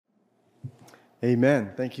Amen.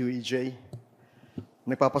 Thank you, EJ.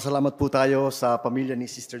 Nagpapasalamat po tayo sa pamilya ni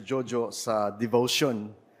Sister Jojo sa devotion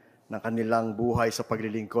ng kanilang buhay sa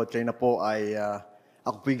paglilingkod. Kaya na po ay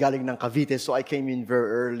ako po'y galing ng Cavite, so I came in very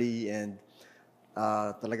early and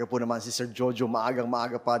talaga po naman Sister Jojo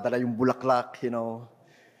maagang-maaga pa, dala yung bulaklak,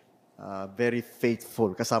 very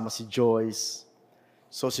faithful. Kasama si Joyce.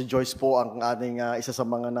 So si Joyce po ang ating isa sa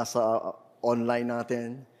mga nasa online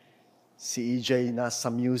natin. Si EJ nasa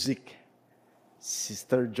music.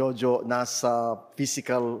 Sister Jojo nasa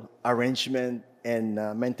physical arrangement and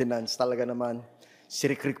maintenance. Talaga naman. Si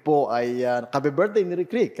Rick po ay kabe-birthday ni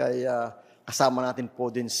Rick ay kasama natin po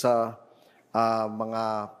din sa mga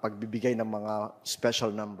pagbibigay ng mga special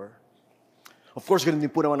number. Of course, ganun din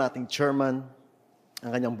po naman nating chairman,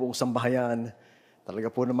 ang kanyang buong sambahayan. Talaga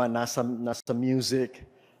po naman nasa music,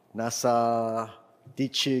 nasa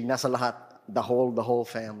teaching, nasa lahat, the whole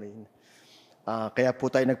family. Kaya po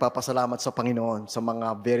tayo nagpapasalamat sa Panginoon sa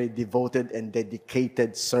mga very devoted and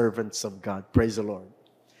dedicated servants of God. Praise the Lord.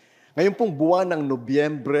 Ngayon pong buwan ng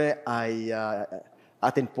Nobyembre ay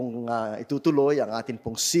atin pong itutuloy ang atin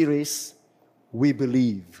pong series, We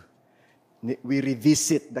Believe. We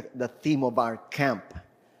revisit the theme of our camp,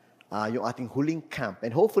 yung ating huling camp.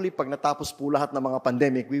 And hopefully, pag natapos po lahat ng mga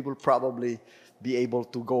pandemic, we will probably be able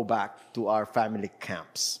to go back to our family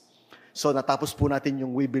camps. So natapos po natin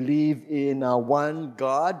yung we believe in one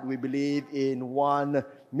God, we believe in one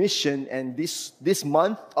mission, and this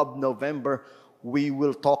month of November, we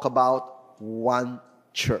will talk about one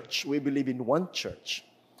church. We believe in one church.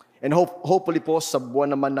 And hopefully po sa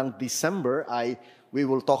buwan naman ng December ay we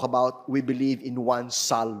will talk about we believe in one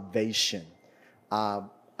salvation.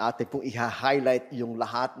 Atin pong i-highlight yung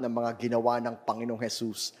lahat ng mga ginawa ng Panginoong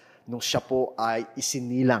Jesus nung siya po ay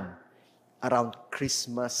isinilang around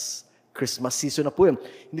Christmas season na po yun.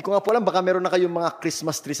 Hindi ko nga po alam, baka meron na kayong mga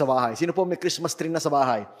Christmas tree sa bahay. Sino po may Christmas tree na sa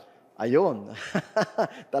bahay? Ayun.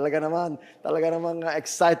 talaga naman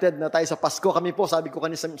excited na tayo sa Pasko. Kami po, sabi ko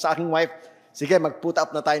kanina sa aking wife, sige, mag-put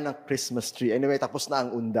up na tayo ng Christmas tree. Anyway, tapos na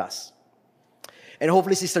ang undas. And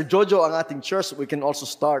hopefully, Sister Jojo, ang ating church, we can also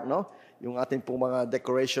start, no? Yung ating pong mga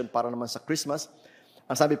decoration para naman sa Christmas.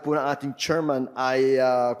 Ang sabi po ng ating chairman ay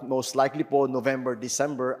most likely po November,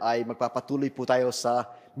 December ay magpapatuloy po tayo sa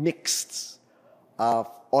mixed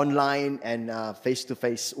online and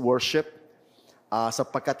face-to-face worship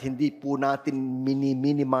sapagkat hindi po natin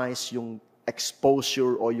minimize yung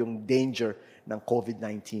exposure o yung danger ng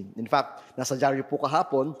COVID-19. In fact, nasa diary po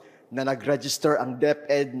kahapon na nag-register ang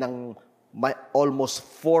DepEd ng almost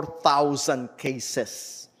 4,000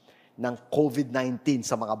 cases ng COVID-19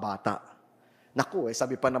 sa mga bata. Naku,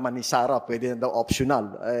 sabi pa naman ni Sarah, pwede na daw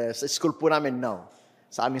optional. Sa school po namin, no.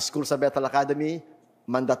 Sa aming school sa Bethel Academy,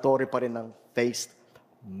 mandatory pa rin ang face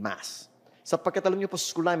mask. Sapagkat alam niyo po sa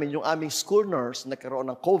school namin, yung aming school nurse nagkaroon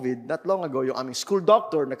ng COVID, not long ago, yung aming school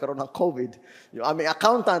doctor nagkaroon ng COVID, yung aming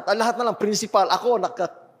accountant, lahat na lang, principal, ako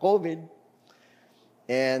nagka-COVID.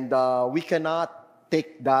 And we cannot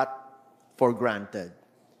take that for granted.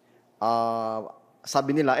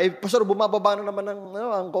 Sabi nila, Pastor, bumababa na naman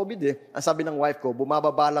ang COVID Ang sabi ng wife ko,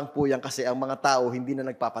 bumababa lang po yan kasi ang mga tao hindi na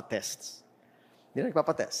nagpapatest. Hindi na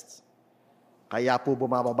nagpapatest. Kaya po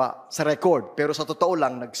bumababa sa record. Pero sa totoo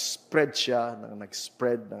lang, nag-spread siya,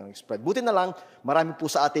 nag-spread. Buti na lang, marami po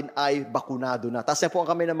sa atin ay bakunado na. Tapos po ang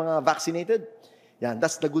kami ng mga vaccinated. Yan,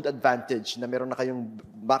 that's the good advantage na meron na kayong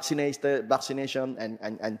vaccination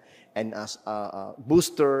and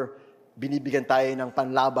booster, binibigyan tayo ng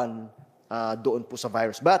panlaban doon po sa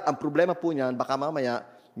virus. But ang problema po niyan, baka mamaya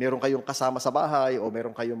meron kayong kasama sa bahay o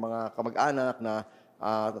meron kayong mga kamag-anak na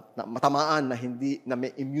matamaan na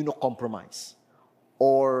may immunocompromise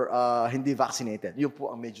or hindi vaccinated. Yun po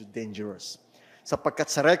ang medyo dangerous. Sapagkat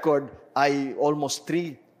sa record ay almost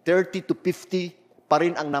 30 to 50 pa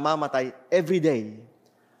rin ang namamatay every day.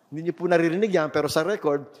 Hindi niyo po naririnig yan, pero sa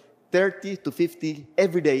record, 30 to 50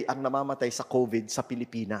 every day ang namamatay sa COVID sa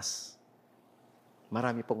Pilipinas.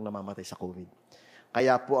 Marami pong namamatay sa COVID.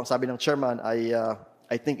 Kaya po, ang sabi ng chairman ay,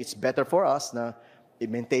 I think it's better for us na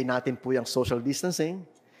i-maintain natin po yung social distancing,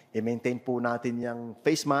 i-maintain po natin yung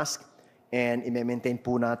face mask, and i-maintain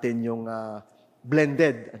po natin yung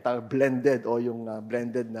blended o yung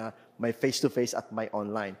blended na may face-to-face at may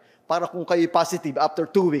online. Para kung kayo positive, after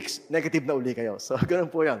 2 weeks, negative na uli kayo. So, ganun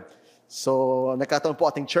po yan. So, nagkataon po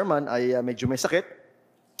ating chairman ay medyo may sakit.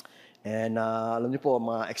 And alam niyo po,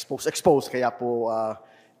 mga expose, kaya po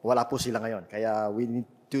wala po sila ngayon. Kaya we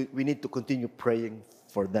need to continue praying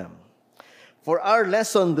for them. For our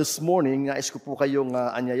lesson this morning, nais ko po kayong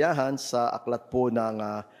anyayahan sa aklat po ng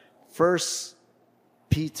 1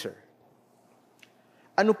 Peter.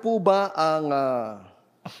 Ano po ba ang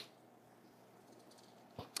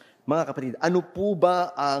Mga kapatid, ano po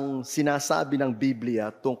ba ang sinasabi ng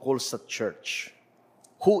Biblia tungkol sa church?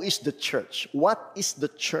 Who is the church? What is the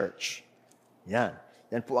church? Yan.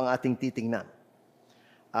 Yan po ang ating titingnan.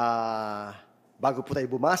 Bago po tayo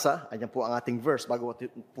bumasa, ayan po ang ating verse. Bago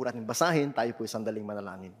po natin basahin, tayo po sandaling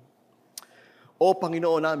manalangin. O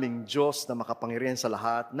Panginoon naming Diyos na makapangyarihan sa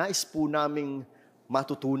lahat, nais po naming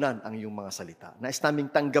matutunan ang iyong mga salita. Nais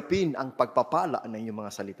naming tanggapin ang pagpapala ng iyong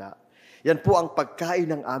mga salita. Yan po ang pagkain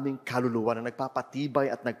ng aming kaluluwa na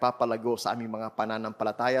nagpapatibay at nagpapalago sa aming mga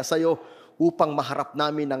pananampalataya sa iyo upang maharap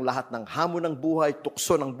namin ang lahat ng hamon ng buhay,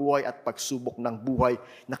 tukso ng buhay at pagsubok ng buhay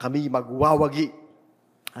na kami magwawagi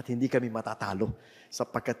at hindi kami matatalo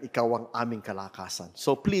sapagkat ikaw ang aming kalakasan.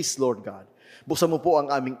 So please, Lord God, buksan mo po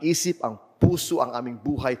ang aming isip, ang puso, ang aming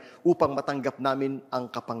buhay upang matanggap namin ang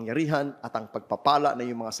kapangyarihan at ang pagpapala na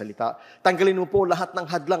iyong mga salita. Tanggalin mo po lahat ng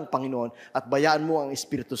hadlang, Panginoon, at bayaan mo ang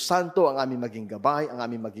Espiritu Santo, ang aming maging gabay, ang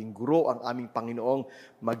aming maging guro, ang aming Panginoong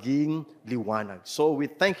maging liwanag. So we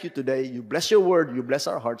thank you today. You bless your word. You bless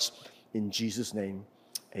our hearts. In Jesus' name,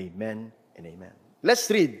 amen and amen. Let's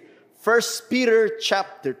read 1 Peter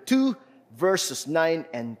chapter 2, verses 9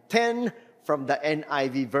 and 10 from the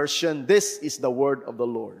NIV version. This is the word of the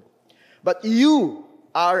Lord. But you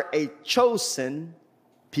are a chosen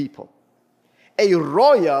people, a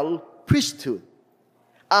royal priesthood,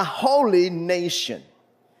 a holy nation,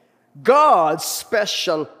 God's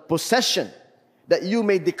special possession, that you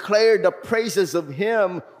may declare the praises of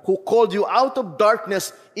Him who called you out of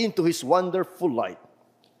darkness into His wonderful light.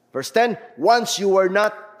 Verse 10, once you were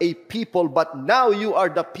not a people, but now you are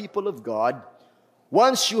the people of God.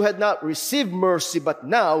 Once you had not received mercy, but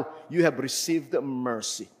now you have received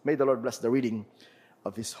mercy. May the Lord bless the reading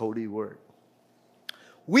of His holy word.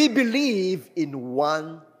 We believe in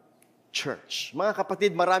one church. Mga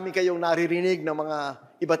kapatid, marami kayong naririnig ng mga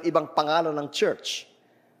iba't ibang pangalan ng church.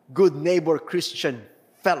 Good Neighbor Christian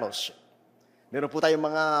Fellowship. Meron po tayong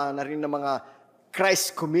mga narinig na mga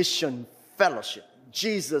Christ Commission Fellowship.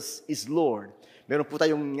 Jesus is Lord. Meron po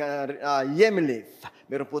tayong Yemelith.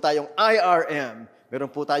 Meron po tayong IRM. Meron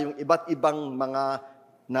po tayong iba't ibang mga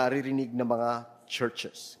naririnig na mga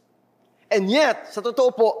churches. And yet, sa totoo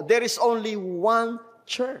po, there is only one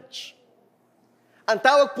church. Ang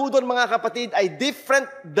tawag po doon, mga kapatid, ay different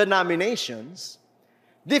denominations,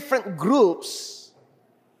 different groups,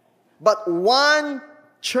 but one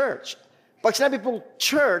church. Pag sinabi pong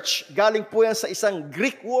church, galing po yan sa isang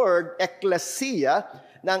Greek word, ekklesia,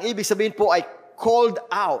 na ang ibig sabihin po ay called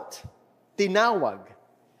out, tinawag.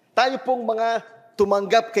 Tayo pong mga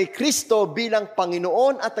tumanggap kay Kristo bilang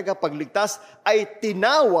Panginoon at tagapagligtas ay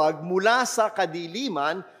tinawag mula sa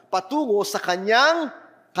kadiliman patungo sa kanyang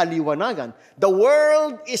kaliwanagan. The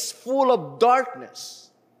world is full of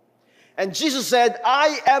darkness. And Jesus said,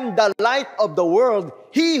 I am the light of the world.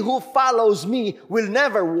 He who follows me will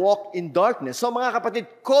never walk in darkness. So mga kapatid,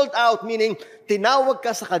 called out meaning tinawag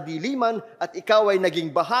ka sa kadiliman at ikaw ay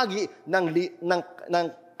naging bahagi ng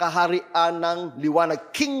kaharian ng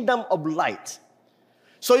liwanag, kingdom of light.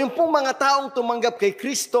 So yung pong mga taong tumanggap kay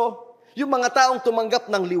Kristo, yung mga taong tumanggap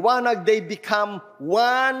ng liwanag, they become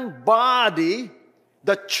one body,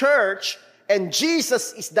 the church, and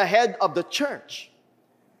Jesus is the head of the church.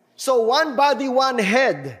 So one body, one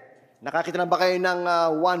head. Nakakita na ba kayo ng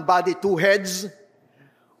one body, two heads?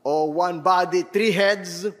 O one body, three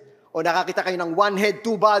heads? O nakakita kayo ng one head,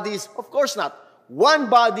 two bodies? Of course not. One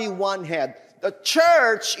body, one head. The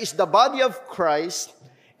church is the body of Christ,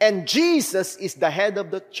 and Jesus is the head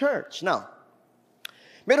of the church. Now,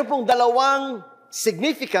 meron pong dalawang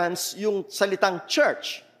significance yung salitang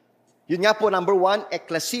church. Yun nga po, number one,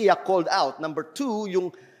 ecclesia, called out. Number two,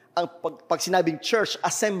 yung pag sinabing church,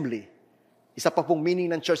 assembly. Isa pa pong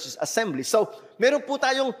meaning ng church is assembly. So, meron po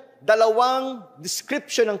tayong dalawang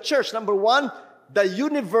description ng church. Number one, the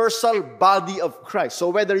universal body of Christ.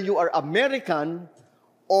 So, whether you are American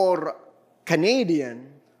or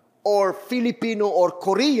Canadian, or Filipino, or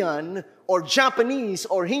Korean, or Japanese,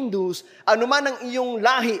 or Hindus, anuman ang iyong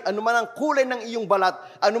lahi, anuman ang kulay ng iyong balat,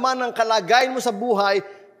 anuman ang kalagayan mo sa buhay,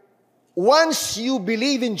 once you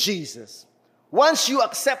believe in Jesus, once you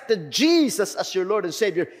accepted Jesus as your Lord and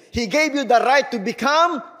Savior, He gave you the right to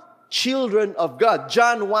become children of God.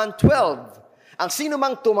 John 1:12. Ang sino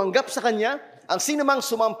mang tumanggap sa Kanya, ang sino mang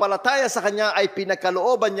sumampalataya sa Kanya ay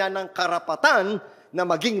pinagkalooban niya ng karapatan na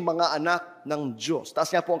maging mga anak ng Diyos. Taas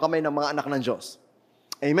nga po ang kamay ng mga anak ng Diyos.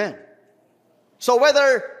 Amen. So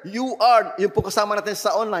whether you are, yun po kasama natin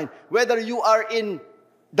sa online, whether you are in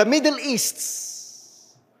the Middle East,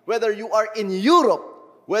 whether you are in Europe,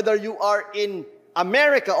 whether you are in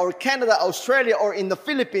America or Canada, Australia, or in the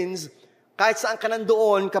Philippines, Kahit saan ka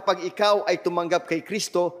nandoon, kapag ikaw ay tumanggap kay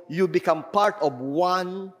Kristo, you become part of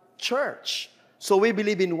one church. So we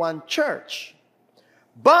believe in one church.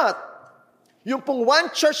 But, yung pong one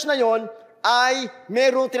church na yon ay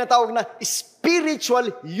merong tinatawag na spiritual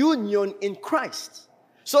union in Christ.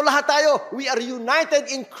 So lahat tayo, we are united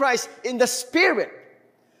in Christ in the Spirit.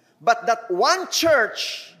 But that one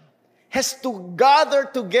church has to gather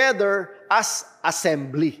together as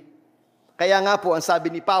assembly. Kaya nga po, ang sabi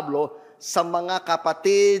ni Pablo, sa mga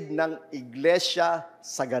kapatid ng iglesia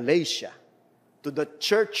sa Galatia, to the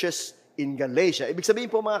churches in Galatia. Ibig sabihin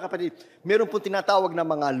po mga kapatid, meron po tinatawag na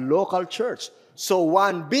mga local church. So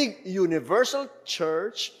one big universal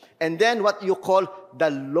church, and then what you call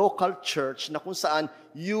the local church, na kung saan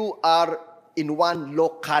you are in one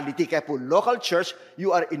locality. Kaya po, local church,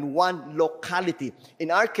 you are in one locality.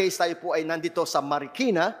 In our case, tayo po ay nandito sa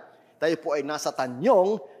Marikina, tayo po ay nasa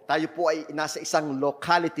Tanyong, tayo po ay nasa isang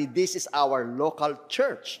locality. This is our local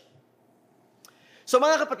church. So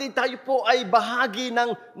mga kapatid, tayo po ay bahagi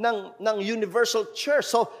ng universal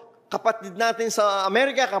church. So kapatid natin sa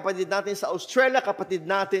Amerika, kapatid natin sa Australia, kapatid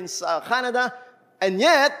natin sa Canada, and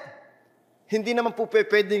yet, hindi naman po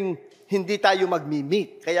pwedeng hindi tayo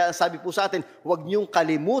magmi-meet. Kaya sabi po sa atin, huwag niyong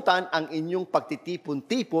kalimutan ang inyong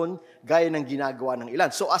pagtitipon-tipon gaya ng ginagawa ng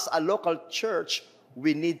ilan. So as a local church,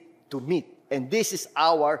 we need to meet. And this is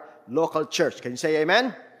our local church. Can you say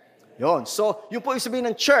amen? Yon. So, yun po yung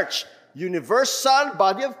sabihin ng church, universal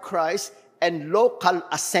body of Christ and local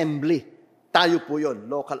assembly. Tayo po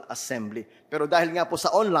yon, local assembly. Pero dahil nga po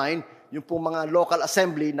sa online, yung po mga local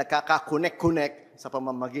assembly nakaka-connect sa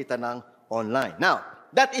pamamagitan ng online. Now,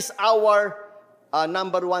 that is our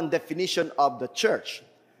number one definition of the church.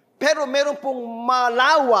 Pero meron pong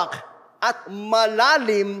malawak at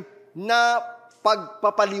malalim na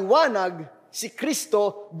pagpapaliwanag si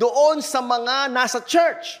Kristo doon sa mga nasa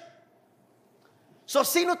church. So,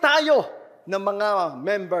 sino tayo ng mga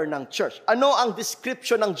member ng church? Ano ang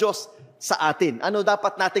description ng Diyos sa atin? Ano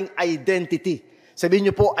dapat nating identity?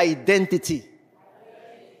 Sabihin niyo po, identity.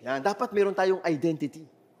 Yan, dapat meron tayong identity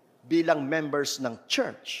bilang members ng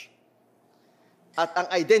church. At ang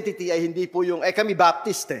identity ay hindi po yung, kami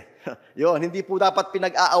Baptist Yon, hindi po dapat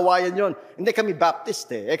pinag-aawayan yon. Hindi kami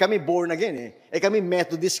Baptist kami born again kami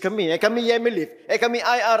Methodist kami, kami Yemelif, kami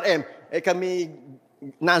IRM, kami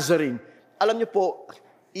Nazarene. Alam niyo po,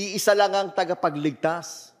 iisa lang ang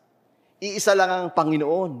tagapagligtas. Iisa lang ang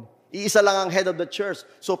Panginoon. Iisa lang ang head of the church.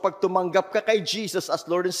 So pag tumanggap ka kay Jesus as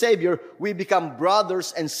Lord and Savior, we become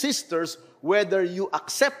brothers and sisters whether you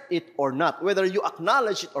accept it or not, whether you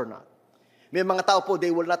acknowledge it or not. May mga tao po,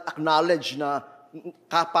 they will not acknowledge na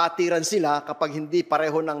kapatiran sila kapag hindi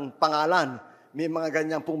pareho ng pangalan. May mga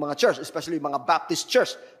ganyan pong mga church, especially mga Baptist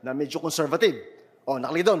church na medyo conservative.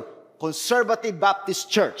 Nakalagay doon, Conservative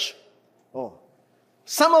Baptist Church.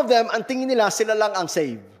 Some of them, ang tingin nila, sila lang ang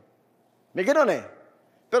saved. May ganoon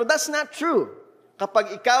Pero that's not true.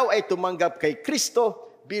 Kapag ikaw ay tumanggap kay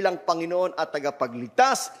Kristo bilang Panginoon at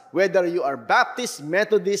tagapagligtas, whether you are Baptist,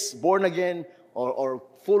 Methodist, born again, or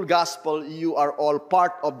full gospel, you are all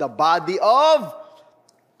part of the body of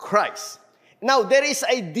Christ. Now, there is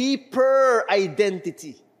a deeper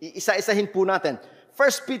identity. Isa-isahin po natin.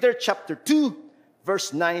 1 Peter chapter 2,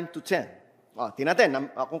 verse 9 to 10. Tingnan natin,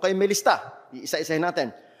 kung kayo may lista, isa-isahin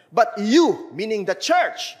natin. But you, meaning the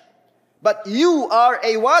church, but you are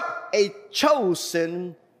a what? A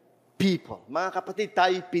chosen people. Mga kapatid,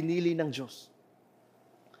 tayo pinili ng Diyos.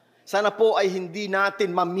 Sana po ay hindi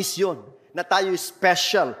natin ma-miss yun, na tayo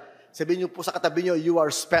special. Sabihin niyo po sa katabi niyo, you are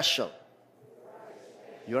special.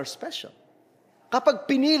 You are special. Kapag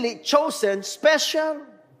pinili, chosen, special.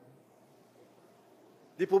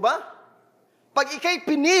 Di po ba? Pag ikay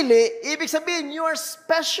pinili, ibig sabihin, you are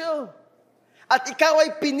special. At ikaw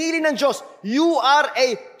ay pinili ng Diyos, you are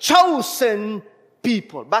a chosen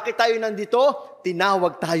people. Bakit tayo nandito?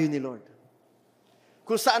 Tinawag tayo ni Lord.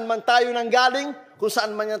 Kung saan man tayo nanggaling, kung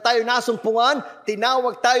saan man tayo nasumpungan,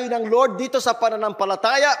 tinawag tayo ng Lord dito sa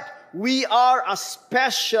pananampalataya. We are a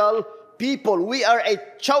special people. We are a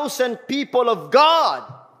chosen people of God.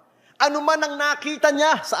 Ano man ang nakita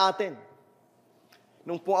niya sa atin.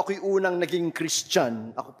 Nung po ako'y unang naging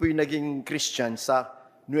Christian, ako po'y naging Christian sa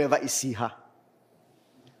Nueva Ecija.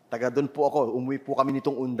 Taga doon po ako, umuwi po kami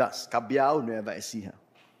nitong Undas, Cabiao, Nueva Ecija.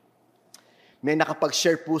 May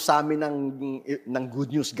nakapag-share po sa amin ng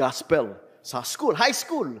good news gospel sa school, high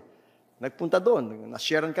school. Nagpunta doon,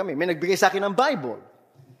 na-sharean kami. May nagbigay sa akin ng Bible.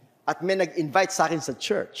 At may nag-invite sa akin sa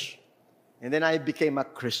church. And then I became a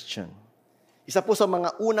Christian. Isa po sa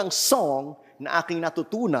mga unang song na aking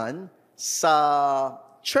natutunan sa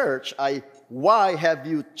church ay, Why Have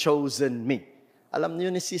You Chosen Me? Alam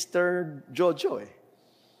niyo ni Sister Jojo eh.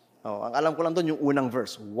 Oh, ang alam ko lang doon yung unang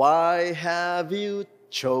verse. Why have you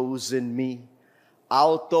chosen me?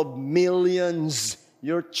 Out of millions,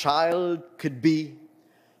 your child could be.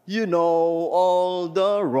 You know all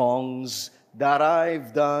the wrongs that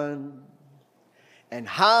I've done. And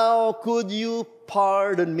how could you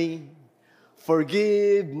pardon me?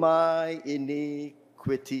 Forgive my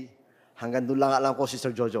iniquity. Hanggang doon lang alam ko,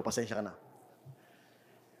 Sister Jojo, pasensya ka na.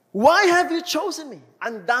 Why have you chosen me?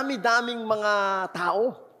 Ang dami-daming mga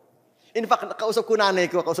tao. In fact, kausap ko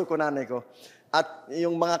nanay ko. At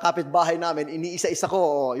yung mga kapitbahay namin, iniisa-isa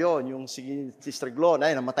ko, yung si Sister Glo,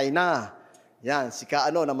 ay, namatay na. Yan, si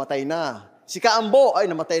Kaano, namatay na. Si Kaambo,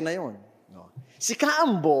 ay, namatay na yon. No. Si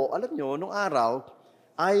Kaambo, alam nyo, nung araw,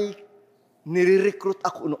 ay nire-recruit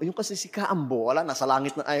ako. Yung kasi si Kaambo, nasa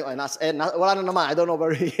langit na, wala na naman, I don't know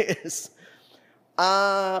where he is.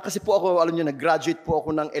 Kasi po ako, alam nyo, nag-graduate po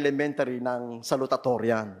ako ng elementary ng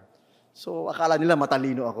salutatorian. So, akala nila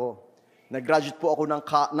matalino ako. Nag-graduate po ako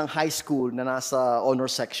ng high school na nasa honor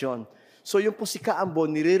section. So, yung po si Kaambo,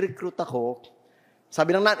 nire-recruit ako.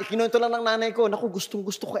 Sabi ng kinuwento lang ng nanay ko, naku,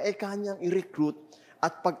 gustong-gusto ko kanyang i-recruit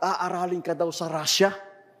at pag-aaralin ka daw sa Russia.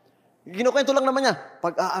 Kinukwento lang naman niya,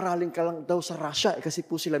 pag-aaralin ka lang daw sa Russia. Kasi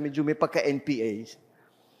po sila medyo may pagka-NPA.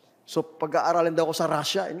 So, pag-aaralin daw ako sa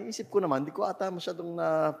Russia, iniisip ko naman, di ko ata masyadong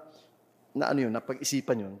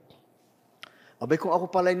napag-isipan yun. Abay, kung ako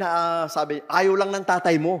pala'y sabi, ayaw lang ng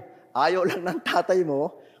tatay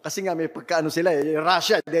mo. Kasi nga may pagkaano sila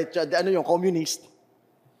Russia, yung communist.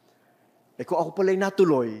 Kung ako pala'y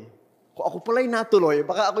natuloy,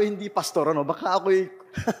 baka ako hindi pastor,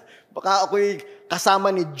 baka ako'y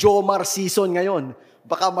kasama ni Jomar Season ngayon.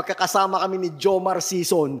 Baka magkakasama kami ni Jomar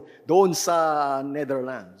Season doon sa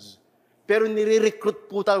Netherlands. Pero nire-recruit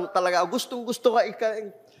po talaga. Gustong-gusto ka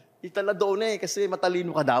itala doon kasi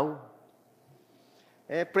matalino ka daw.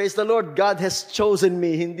 Praise the Lord, God has chosen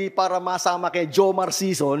me, hindi para masama kay Jomar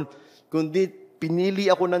Season, kundi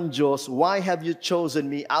pinili ako ng Diyos. Why have you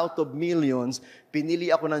chosen me out of millions?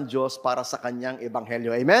 Pinili ako ng Diyos para sa kanyang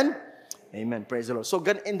ebanghelyo. Amen? Amen. Praise the Lord. So,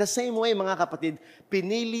 in the same way, mga kapatid,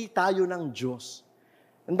 pinili tayo ng Diyos.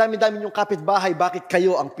 Ang dami-dami yung kapitbahay, bakit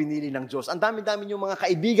kayo ang pinili ng Diyos? Ang dami-dami yung mga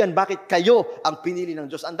kaibigan, bakit kayo ang pinili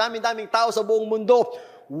ng Diyos? Ang dami-daming tao sa buong mundo,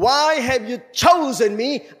 why have you chosen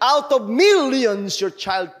me? Out of millions, your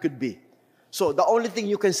child could be. So, the only thing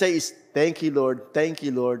you can say is, thank you, Lord, thank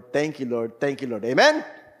you, Lord, thank you, Lord, thank you, Lord. Amen?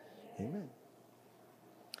 Amen.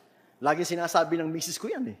 Lagi sinasabi ng misis ko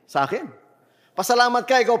yan sa akin. Pasalamat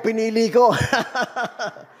ka, ikaw pinili ko.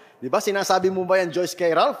 Di ba? Sinasabi mo ba yan, Joyce,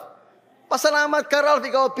 kay Ralph? Pasalamat ka, Ralph,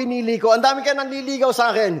 ikaw pinili ko. Ang dami ka nanliligaw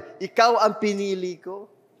sa akin. Ikaw ang pinili ko.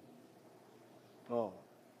 Oh.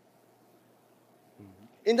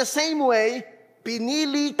 In the same way,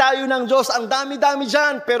 pinili tayo ng Diyos. Ang dami-dami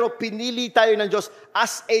dyan, pero pinili tayo ng Diyos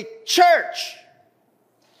as a church.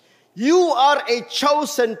 You are a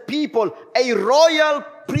chosen people, a royal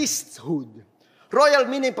priesthood. Royal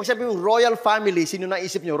meaning, pag sabi mo royal family, sino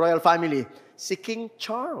naisip nyo, royal family? Si King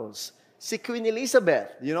Charles, si Queen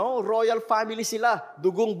Elizabeth, royal family sila,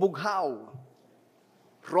 dugong bughaw.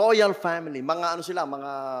 Royal family, mga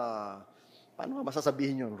paano nga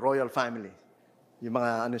masasabihin yun, royal family? Yung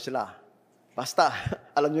mga sila. Basta,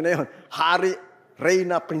 alam nyo na yun. Hari,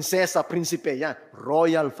 reyna, prinsesa, prinsipe. Yan.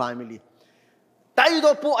 Royal family. Tayo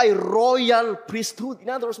daw po ay royal priesthood.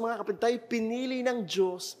 In other words, mga kapatid, tayo pinili ng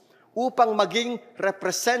Diyos upang maging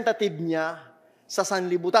representative niya sa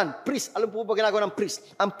sanlibutan. Priest. Alam po ba ginagawa ng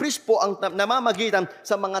priest? Ang priest po ang namamagitan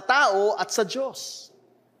sa mga tao at sa Diyos.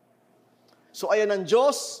 So, ayan ang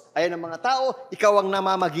Diyos, ayan ang mga tao, ikaw ang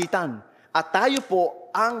namamagitan. At tayo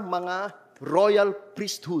po ang mga royal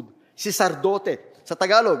priesthood, si Sardote. Sa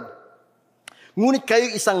Tagalog, ngunit kayo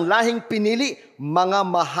isang lahing pinili, mga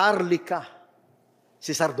maharlika.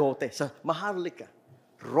 Si Sardote, maharlika.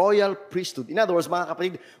 Royal priesthood. In other words, mga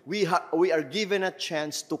kapatid, we are given a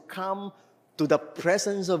chance to come to the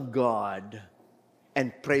presence of God and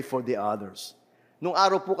pray for the others. Nung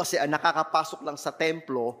araw po kasi, nakakapasok lang sa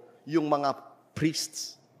templo yung mga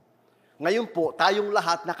priests. Ngayon po, tayong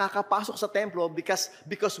lahat nakakapasok sa templo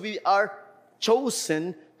because we are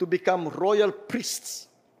chosen to become royal priests.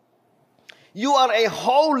 You are a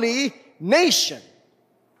holy nation.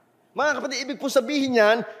 Mga kapatid, ibig po sabihin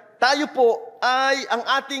yan, tayo po ay ang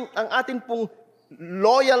ating pong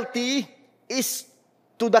loyalty is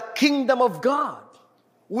to the kingdom of God.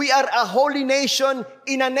 We are a holy nation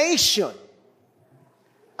in a nation.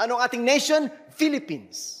 Anong ating nation?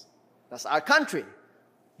 Philippines. That's our country.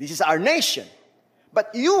 This is our nation.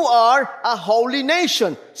 But you are a holy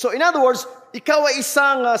nation. So in other words, ikaw ay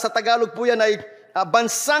isang, sa Tagalog po yan ay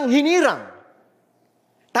bansang hinirang.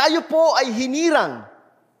 Tayo po ay hinirang.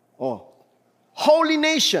 Holy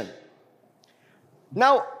nation.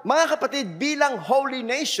 Now, mga kapatid, bilang holy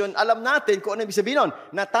nation, alam natin kung ano ibig sabihin nun,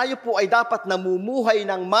 na tayo po ay dapat namumuhay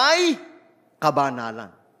ng may kabanalan.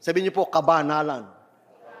 Sabihin niyo po, kabanalan.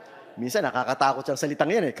 Minsan, nakakatakot siyang salitang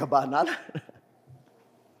yan kabanalan.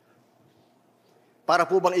 Para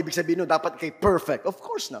po bang ibig sabihin nun, dapat kay perfect? Of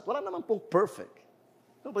course not. Wala naman pong perfect.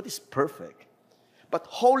 Nobody's perfect. But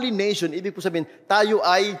holy nation, ibig po sabihin, tayo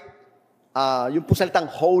ay, yung po salitang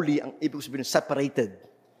holy, ang ibig sabihin, separated.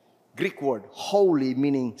 Greek word, holy,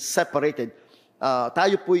 meaning separated.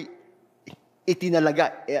 Tayo po'y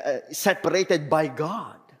itinalaga, separated by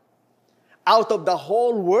God. Out of the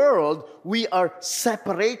whole world, we are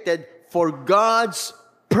separated for God's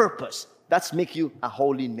purpose. That's make you a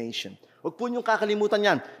holy nation. Huwag po niyong kakalimutan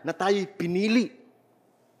yan, na tayo'y pinili.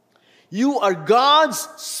 You are God's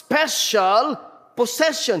special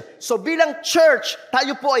possession. So bilang church,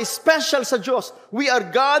 tayo po ay special sa Diyos. We are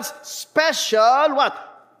God's special, what?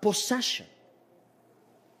 Possession.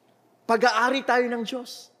 Pag-aari tayo ng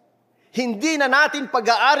Diyos. Hindi na natin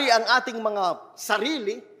pag-aari ang ating mga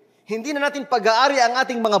sarili. Hindi na natin pag-aari ang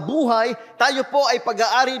ating mga buhay. Tayo po ay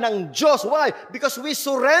pag-aari ng Diyos. Why? Because we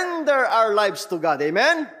surrender our lives to God.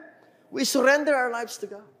 Amen? We surrender our lives to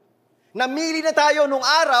God. Namili na tayo nung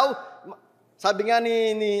araw, sabi nga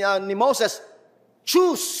ni Moses,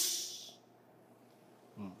 choose.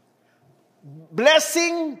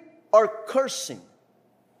 Blessing or cursing.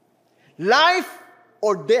 Life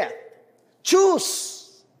or death. Choose.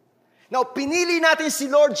 Now, pinili natin si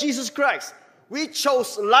Lord Jesus Christ. We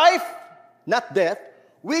chose life, not death.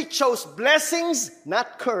 We chose blessings,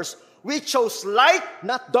 not curse. We chose light,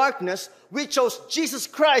 not darkness. We chose Jesus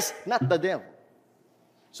Christ, not the devil.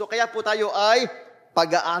 So, kaya po tayo ay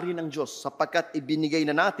pag-aari ng Diyos sapagkat ibinigay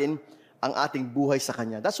na natin ang ating buhay sa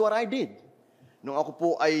Kanya. That's what I did. Nung ako po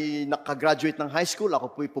ay nakagraduate ng high school,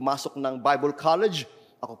 ako po ay pumasok ng Bible College,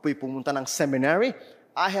 ako po'y pumunta ng seminary.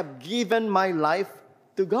 I have given my life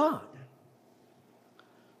to God.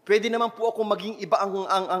 Pwede naman po ako maging iba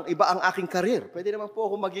ang aking career. Pwede naman po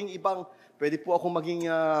ako maging pwede po ako maging,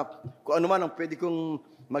 kung ano man ang pwede kong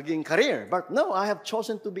maging career. But no, I have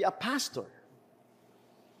chosen to be a pastor.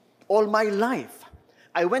 All my life.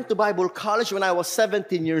 I went to Bible college when I was 17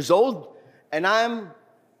 years old, and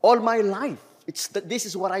all my life, this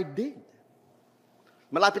is what I did.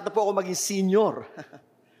 Malapit na po ako maging senior.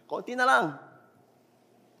 Konti na lang.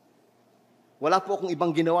 Wala po akong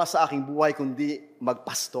ibang ginawa sa aking buhay kundi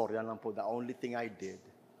magpastor. Yan lang po, the only thing I did.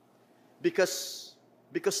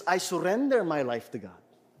 Because I surrender my life to God.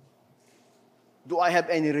 Do I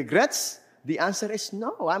have any regrets? The answer is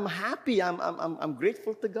no. I'm happy. I'm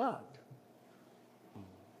grateful to God.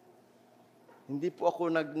 Hindi po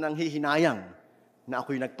ako nanghihinayang na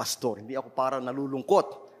ako'y nagpastor. Hindi ako para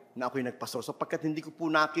nalulungkot na ako'y nagpastor. So pagkat hindi ko po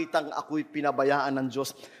nakitang ako'y pinabayaan ng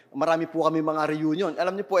Diyos, marami po kami mga reunion.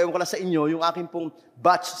 Alam niyo po, ewan ko lang sa inyo, yung aking pong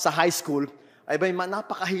batch sa high school, ay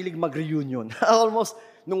napakahilig mag-reunion. Almost,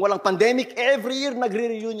 nung walang pandemic, every year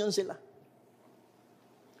nagre-reunion sila.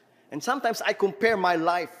 And sometimes I compare my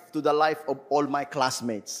life to the life of all my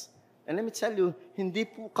classmates. And let me tell you, hindi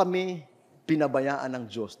po kami pinabayaan ng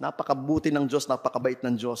Diyos. Napakabuti ng Diyos, napakabait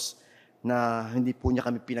ng Diyos, na hindi po niya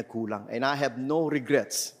kami pinagkulang. And I have no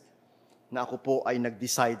regrets na ako po ay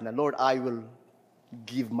nag-decide na, Lord, I will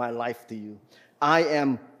give my life to you.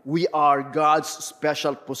 We are God's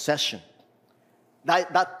special possession.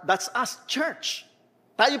 That's us, church.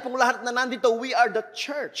 Tayo pong lahat na nandito, we are the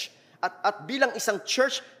church. At bilang isang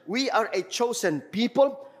church, we are a chosen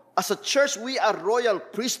people. As a church, we are royal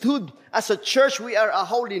priesthood. As a church, we are a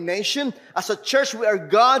holy nation. As a church, we are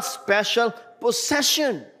God's special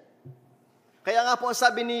possession. Kaya nga po ang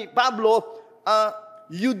sabi ni Pablo,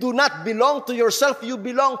 you do not belong to yourself, you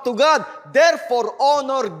belong to God. Therefore,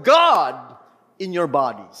 honor God in your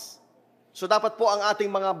bodies. So dapat po ang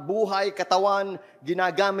ating mga buhay, katawan,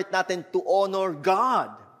 ginagamit natin to honor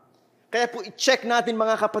God. Kaya po i-check natin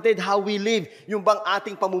mga kapatid how we live. Yung bang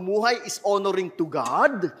ating pamumuhay is honoring to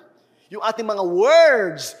God? Yung ating mga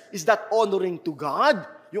words, is that honoring to God?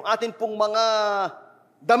 Yung ating pong mga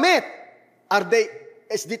damit,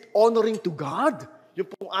 is it honoring to God?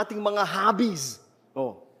 Yung pong ating mga hobbies,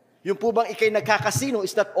 yung po bang ikay nagkakasino,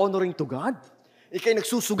 is that honoring to God? Ikay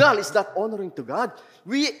nagsusugal, is that honoring to God?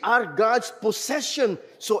 We are God's possession,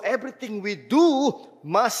 so everything we do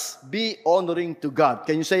must be honoring to God.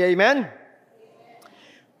 Can you say amen?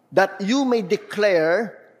 That you may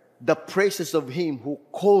declare the praises of Him who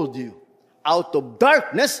called you out of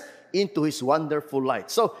darkness into His wonderful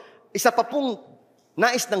light. So, isa pa pong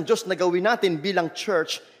nais ng Diyos na gawin natin bilang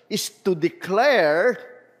church is to declare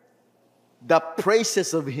the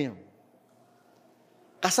praises of Him.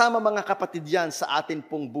 Kasama mga kapatid yan sa atin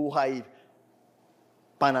pong buhay,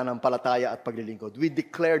 pananampalataya at paglilingkod. We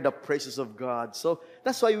declare the praises of God. So,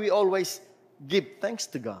 that's why we always give thanks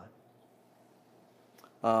to God.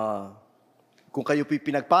 Kung kayo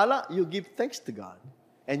pinagpala, you give thanks to God.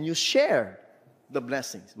 And you share the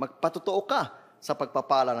blessings. Magpatotoo ka sa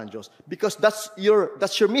pagpapala ng Diyos. Because that's your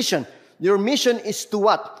mission. Your mission is to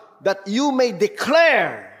what? That you may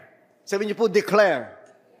declare. Sabi niyo po, declare.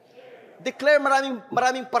 Declare,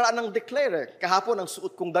 maraming paraan ng declare. Kahapon, ang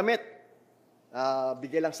suot kong damit,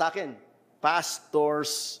 bigay lang sa akin. Pastor.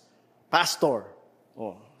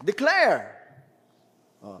 Declare.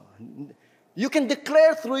 You can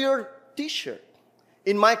declare through your t-shirt.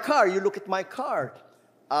 In my car, you look at my car.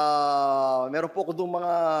 Meron po ako doon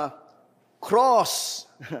mga cross.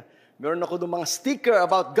 Meron ako doon mga sticker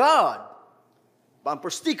about God.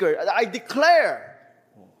 Bumper sticker. I declare.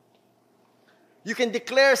 You can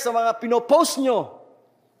declare sa mga pinopost nyo.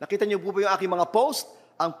 Nakita niyo po ba yung aking mga post?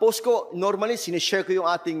 Ang post ko, normally, sinishare ko yung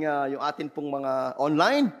atin pong mga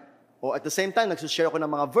online. O at the same time, nagsishare ko ng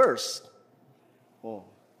mga verse.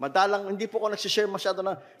 Madalang, hindi po ako nagsishare masyado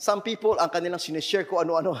ng some people, ang kanilang sinishare ko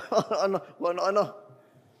ano-ano.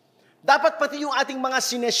 Dapat pati yung ating mga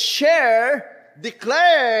sinishare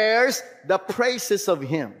declares the praises of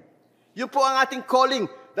Him. Yun po ang ating calling,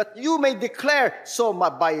 that you may declare. So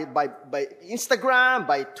by Instagram,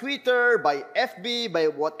 by Twitter, by FB, by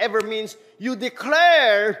whatever means, you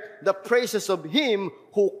declare the praises of Him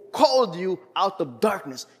who called you out of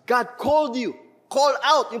darkness. God called you. Called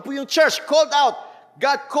out. Yun po yung church. Called out.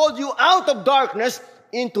 God called you out of darkness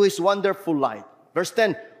into His wonderful light. Verse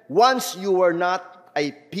 10, once you were not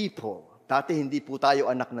a people. Dati hindi po tayo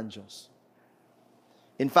anak ng Diyos.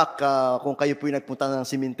 In fact, kung kayo po yung nagpunta ng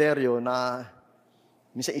sementeryo na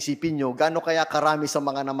minsan isipin nyo, gaano kaya karami sa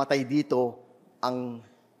mga namatay dito ang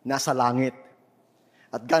nasa langit?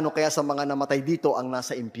 At gaano kaya sa mga namatay dito ang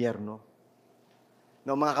nasa impyerno?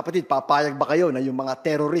 No, mga kapatid, papayag ba kayo na yung mga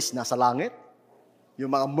terrorists nasa langit?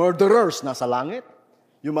 Yung mga murderers nasa langit?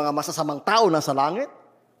 Yung mga masasamang tao nasa langit?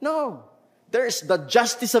 No. There is the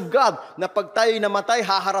justice of God na pag tayo'y namatay,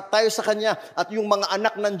 haharap tayo sa Kanya at yung mga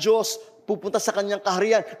anak ng Diyos pupunta sa Kanyang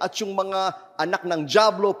kaharian at yung mga anak ng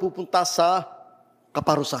dyablo pupunta sa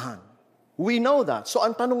kaparusahan. We know that. So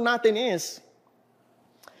ang tanong natin is,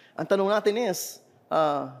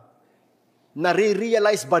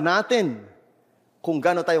 nare-realize ba natin kung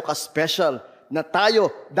gaano tayo ka-special na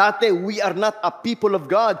tayo, dati we are not a people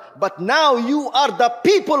of God, but now you are the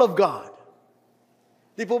people of God.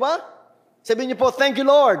 Di po ba? Sabihin niyo po, thank you,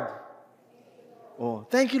 Lord. Oh,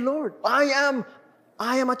 thank you, Lord. I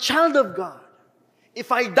am a child of God. If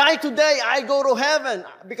I die today, I go to heaven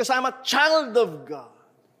because I'm a child of God.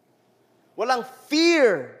 Walang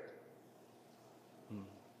fear.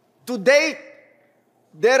 To date,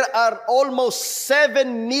 there are almost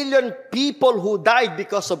 7 million people who died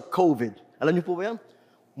because of COVID. Alam niyo po ba yan?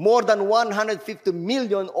 More than 150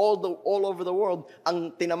 million all over the world ang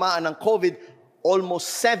tinamaan ng COVID.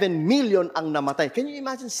 Almost 7 million ang namatay. Can you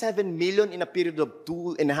imagine 7 million in a period of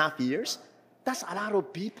 2.5 years? That's a lot of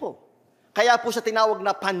people. Kaya po siya tinawag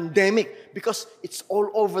na pandemic because it's all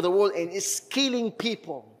over the world and it's killing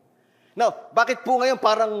people. Now, bakit po ngayon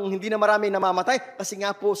parang hindi na marami namamatay? Kasi nga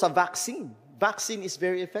po sa vaccine. Vaccine is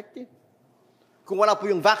very effective. Kung wala po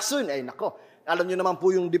yung vaccine, ay nako. Alam niyo naman po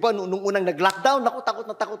yung, di ba, nung unang nag-lockdown, nako, takot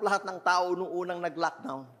na takot lahat ng tao nung unang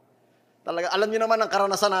nag-lockdown. Talaga, alam niyo naman ang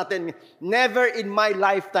karanasan natin. Never in my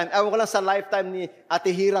lifetime, ewan ko lang sa lifetime ni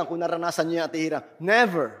Ate Hirang, kung naranasan niyo yung Ate Hirang,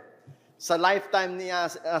 never. Sa lifetime ni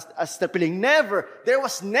Aster Piling, never. There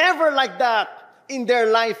was never like that in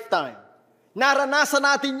their lifetime. Naranasan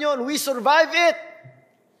natin yon. We survive it.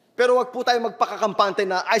 Pero wag po tayo magpakakampante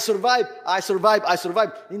na, I survive.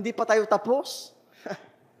 Hindi pa tayo tapos.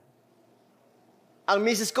 Ang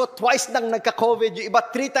misis ko, twice nang nagka-COVID. Yung iba,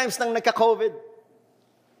 3 times nang nagka-COVID.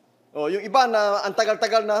 Yung iba na ang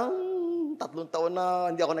tagal-tagal na, 3 taon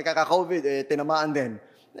na hindi ako nagkaka-COVID, tinamaan din.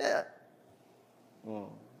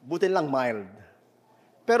 Buti lang mild.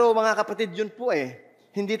 Pero mga kapatid, yun po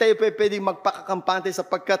hindi tayo pwedeng magpakakampante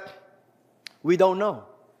sapagkat we don't know.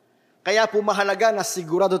 Kaya po mahalaga na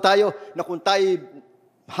sigurado tayo na kung tayo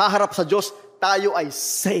haharap sa Diyos, tayo ay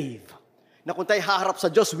saved. Na kung tayo haharap sa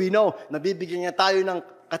Diyos, we know na bibigyan niya tayo ng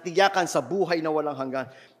katiyakan sa buhay na walang hanggan.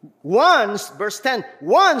 Once, verse 10,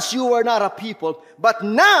 once you were not a people, but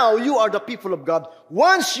now you are the people of God.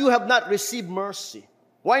 Once you have not received mercy.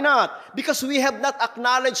 Why not? Because we have not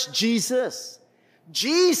acknowledged Jesus.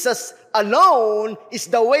 Jesus alone is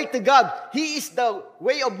the way to God. He is the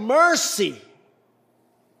way of mercy.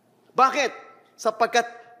 Bakit? Sapagkat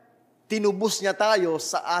Tinubos niya tayo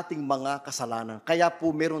sa ating mga kasalanan. Kaya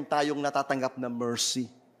po meron tayong natatanggap na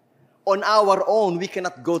mercy. On our own, we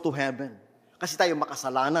cannot go to heaven. Kasi tayo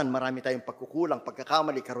makasalanan, marami tayong pagkukulang,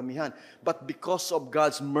 pagkakamali, karumihan. But because of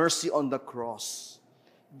God's mercy on the cross,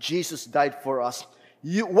 Jesus died for us.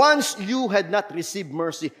 Once you had not received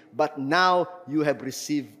mercy, but now you have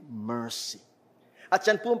received mercy. At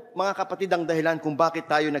yan po, mga kapatid, ang dahilan kung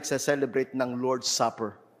bakit tayo nagse-celebrate ng Lord's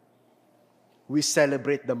Supper. We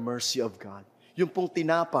celebrate the mercy of God. Yung pong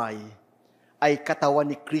tinapay ay katawan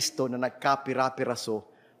ni Kristo na nagkapira-piraso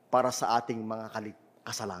para sa ating mga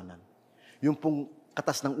kasalanan. Yung pong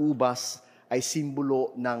katas ng ubas ay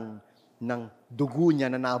simbolo ng dugo niya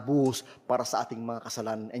na nabuhos para sa ating mga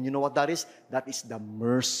kasalanan. And you know what that is? That is the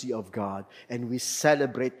mercy of God. And we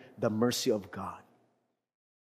celebrate the mercy of God.